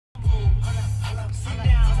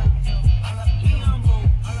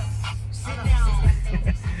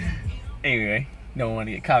Anyway, don't want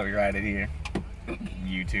to get copyrighted here.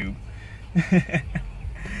 YouTube.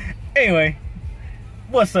 Anyway,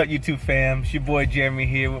 what's up, YouTube fam? It's your boy Jeremy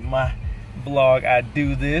here with my vlog. I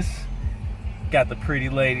do this. Got the pretty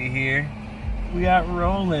lady here. We out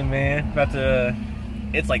rolling, man.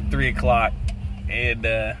 It's like 3 o'clock, and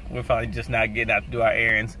we're probably just not getting out to do our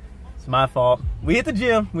errands. It's my fault. We hit the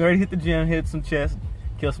gym. We already hit the gym. Hit some chests.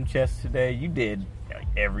 Killed some chests today. You did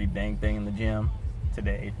every dang thing in the gym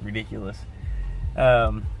today. Ridiculous.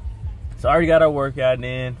 So I already got our workout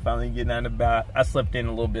in. Finally getting out and about. I slept in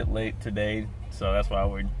a little bit late today, so that's why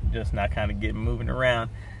we're just not kind of getting moving around.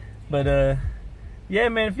 But yeah,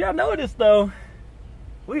 man, if y'all noticed though,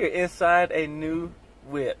 we are inside a new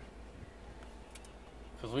whip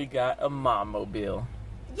because we got a mom-mobile.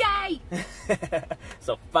 Yay!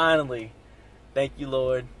 So finally, thank you,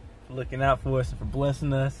 Lord, for looking out for us and for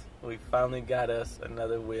blessing us. We finally got us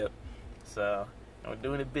another whip. So we're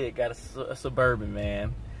doing it big. Got a Suburban,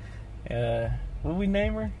 man. What did we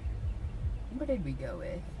name her? What did we go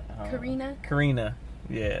with? Karina? Karina.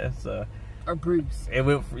 Yeah. So. Or Bruce. It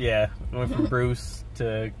went from Bruce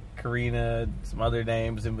to Karina, some other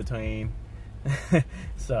names in between.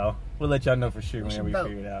 So we'll let y'all know for sure whenever we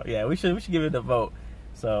figure it out. Yeah, we should give it a vote.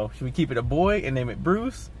 So should we keep it a boy and name it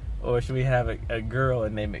Bruce, or should we have a girl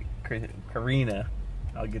and name it Karina?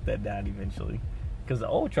 I'll get that down eventually, because the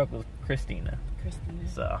old truck was Christina.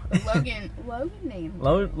 So Logan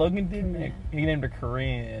did he named her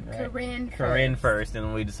Corinne, right? Corinne first,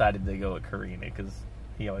 and we decided to go with Karina because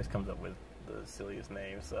he always comes up with the silliest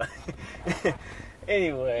names. So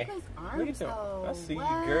anyway, look at them. I see you,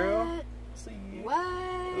 girl. I see you. What?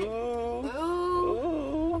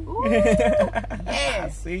 Ooh. Yeah. I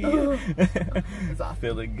see you. Awesome.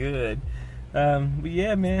 Feeling good. But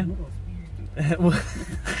yeah, man.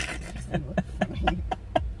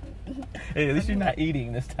 Hey, at least you're not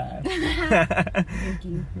eating this time.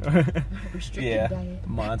 Yeah, diet.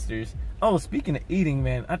 monsters. Oh, speaking of eating,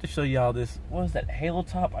 man, I have to show y'all this. What was that Halo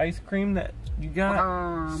Top ice cream that you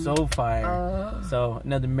got? So fire. So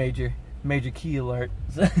another major key alert.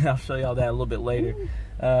 I'll show y'all that a little bit later.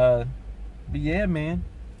 But yeah, man,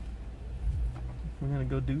 we're gonna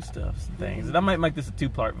go do stuff, some things, and I might make this a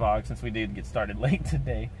 2-part vlog since we did get started late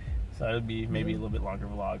today. So it'll be maybe a little bit longer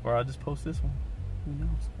vlog, or I'll just post this one. Who knows?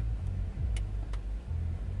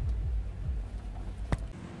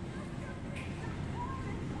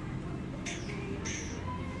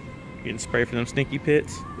 Getting sprayed for them stinky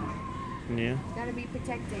pits. Yeah. Gotta be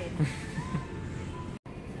protected.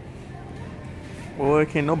 Boy,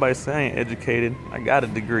 can't nobody say I ain't educated. I got a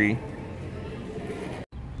degree.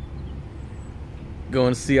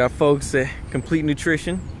 Going to see our folks at Complete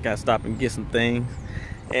Nutrition. Gotta stop and get some things.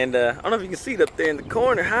 And I don't know if you can see it up there in the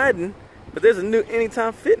corner hiding, but there's a new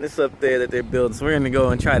Anytime Fitness up there that they're building. So we're gonna go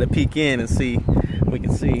and try to peek in and see what we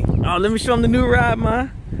can see. Oh, let me show them the new ride, ma.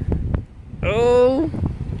 Oh,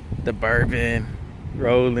 the bourbon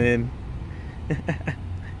rolling.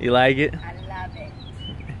 You like it? I love it.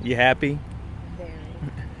 You happy? Very.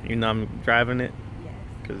 You know I'm driving it? Yes.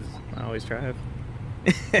 Because I always drive.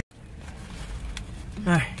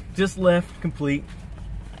 Alright, just left Complete.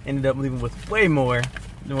 Ended up leaving with way more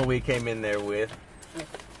than what we came in there with.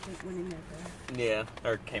 Yeah,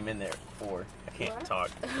 or came in there for. I can't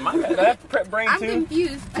talk. My bad, I have prep brain too. I'm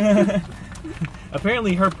confused.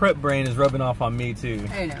 Apparently her prep brain is rubbing off on me too.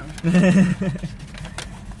 I know.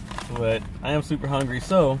 But I am super hungry,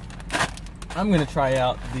 so I'm gonna try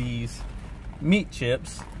out these meat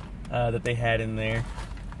chips that they had in there.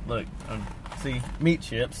 Look, see, meat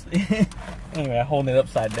chips. Anyway, I'm holding it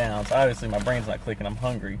upside down, so obviously my brain's not clicking. I'm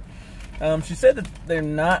hungry. She said that they're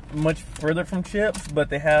not much further from chips, but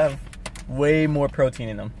they have way more protein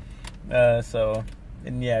in them.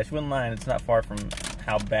 And yeah, she wasn't lying. It's not far from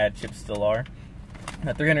how bad chips still are.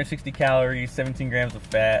 360 calories, 17 grams of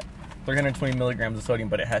fat, 320 milligrams of sodium,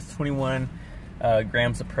 but it has 21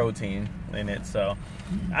 grams of protein in it. So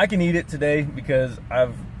I can eat it today because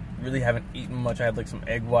I've really haven't eaten much. I had like some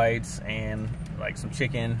egg whites and like some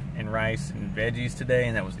chicken and rice and veggies today,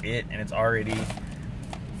 and that was it. And it's already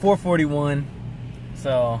 4:41,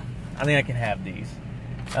 so I think I can have these.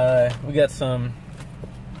 We got some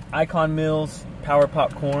Icon Mills Power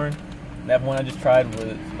Popcorn. That one I just tried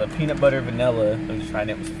was the peanut butter vanilla. I just tried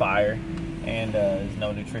it. It was fire. And there's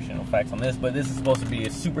no nutritional facts on this, but this is supposed to be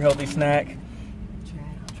a super healthy snack.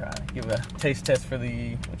 Try. Give a taste test for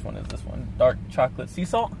the, which one is this one? Dark chocolate sea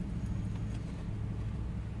salt.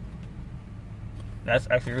 That's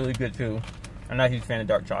actually really good too. I'm not a huge fan of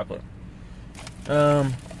dark chocolate.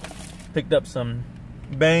 Picked up some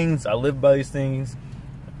bangs. I live by these things.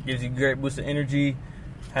 Gives you a great boost of energy.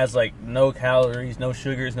 Has like no calories, no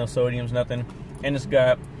sugars, no sodiums, nothing. And it's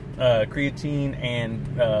got creatine and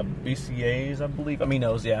BCAAs, I believe.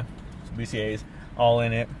 Aminos, yeah. So BCAAs all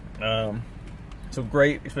in it. So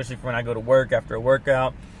great, especially for when I go to work after a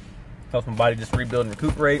workout. Helps my body just rebuild and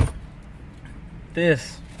recuperate.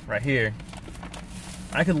 This right here,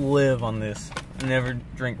 I could live on this and never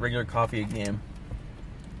drink regular coffee again.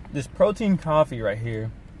 This protein coffee right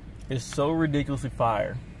here is so ridiculously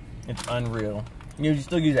fire. It's unreal. You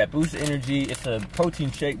still use that boost of energy. It's a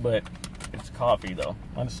protein shake, but it's coffee though.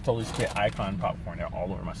 I just totally spit icon popcorn there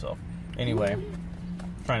all over myself. Anyway,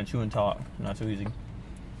 trying to chew and talk, not too easy.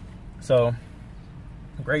 So,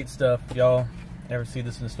 great stuff. Y'all ever see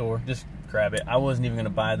this in the store, just grab it. I wasn't even gonna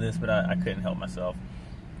buy this, but I couldn't help myself.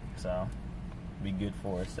 So, be good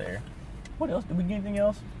for us there. What else? Did we get anything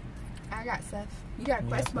else? I got stuff. You got a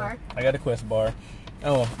Quest bar. I got a Quest bar.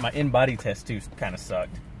 Oh, my in-body test too kind of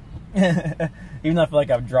sucked. Even though I feel like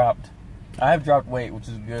I have dropped weight, which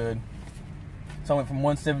is good. So I went from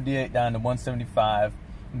 178 down to 175,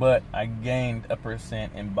 but I gained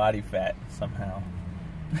 1% in body fat somehow.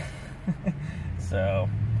 So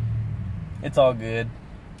it's all good.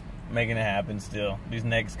 Making it happen still. These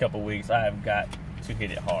next couple weeks, I have got to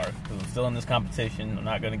hit it hard because I'm still in this competition. I'm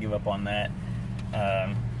not going to give up on that.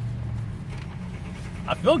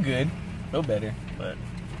 I feel good, feel better, but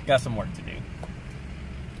got some work to do.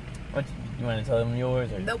 What you want to tell them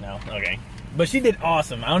yours or nope. No? Okay. But she did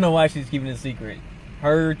awesome. I don't know why she's keeping it a secret.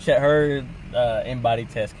 Her in-body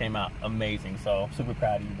test came out amazing. So super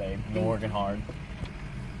proud of you, babe. You've been working hard.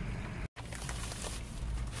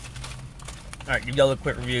 All right, give y'all a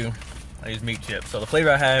quick review of these meat chips. So the flavor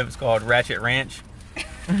I have is called Ratchet Ranch.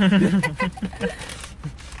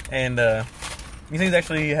 And these things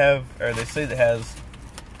actually have, or they say it has,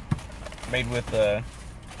 made with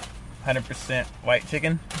 100% white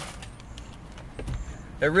chicken.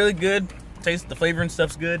 They're really good. Taste, the flavor and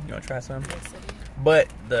stuff's good. You want to try some? But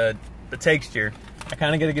the texture, I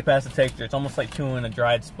kind of got to get past the texture. It's almost like chewing a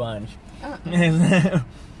dried sponge. Not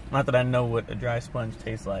that I know what a dry sponge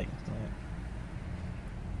tastes like.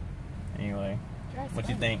 Anyway, what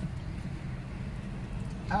you think?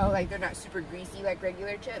 Oh, like they're not super greasy like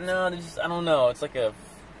regular chips? No, they're just, I don't know. It's like it's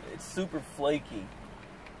super flaky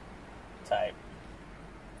type.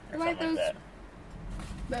 Or like something those, like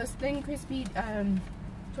that. Those thin, crispy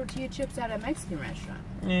tortilla chips at a Mexican restaurant.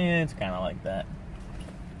 Yeah, it's kind of like that.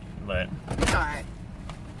 But it's alright.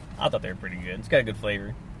 I thought they were pretty good. It's got a good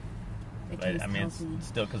flavor. But I mean, it's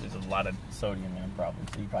still because there's a lot of sodium in them, probably.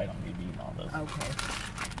 So you probably don't need to be eating all those. Okay.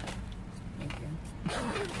 Thank you.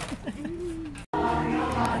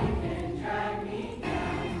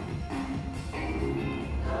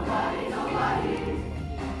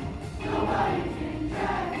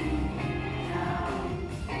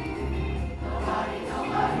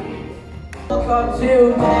 Welcome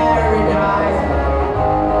to paradise.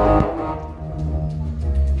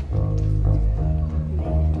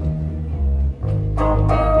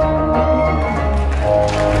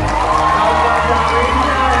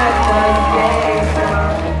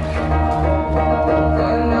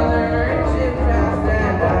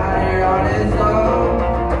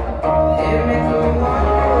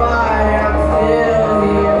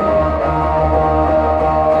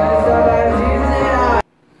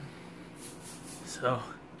 So,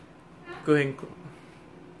 go ahead and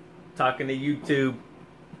talking to YouTube.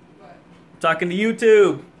 What? Talking to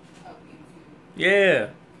YouTube. Oh, YouTube. Yeah,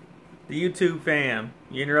 the YouTube fam.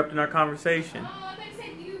 You interrupting our conversation. Oh, I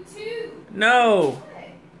thought you said YouTube. No. What?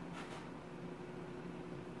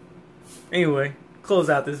 Anyway, close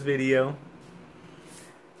out this video.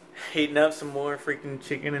 Heating up some more freaking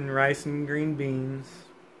chicken and rice and green beans.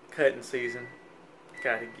 Cutting season.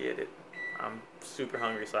 Gotta get it. I'm super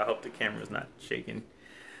hungry, so I hope the camera's not shaking.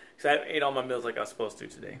 Because I ate all my meals like I was supposed to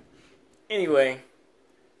today. Anyway,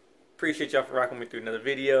 appreciate y'all for rocking me through another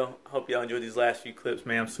video. I hope y'all enjoyed these last few clips,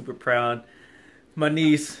 man. I'm super proud. My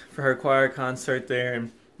niece for her choir concert there.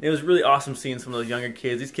 And it was really awesome seeing some of those younger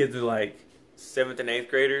kids. These kids are like 7th and 8th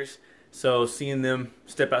graders. So seeing them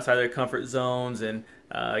step outside their comfort zones and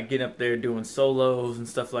getting up there doing solos and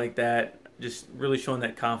stuff like that. Just really showing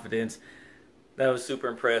that confidence. That was super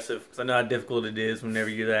impressive because I know how difficult it is whenever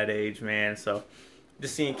you're that age, man. So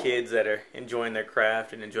just seeing kids that are enjoying their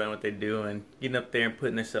craft and enjoying what they do and getting up there and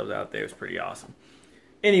putting themselves out there is pretty awesome.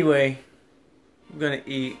 Anyway, I'm going to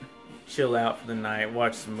eat, chill out for the night,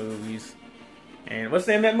 watch some movies. And what's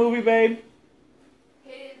the name of that movie, babe?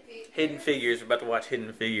 Hidden Figures. We're about to watch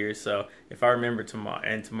Hidden Figures. So if I remember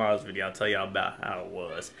tomorrow's video, I'll tell y'all about how it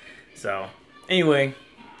was. So anyway,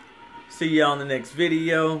 see y'all in the next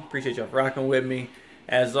video. Appreciate y'all for rocking with me.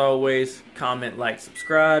 As always, comment, like,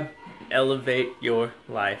 subscribe, elevate your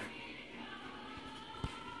life.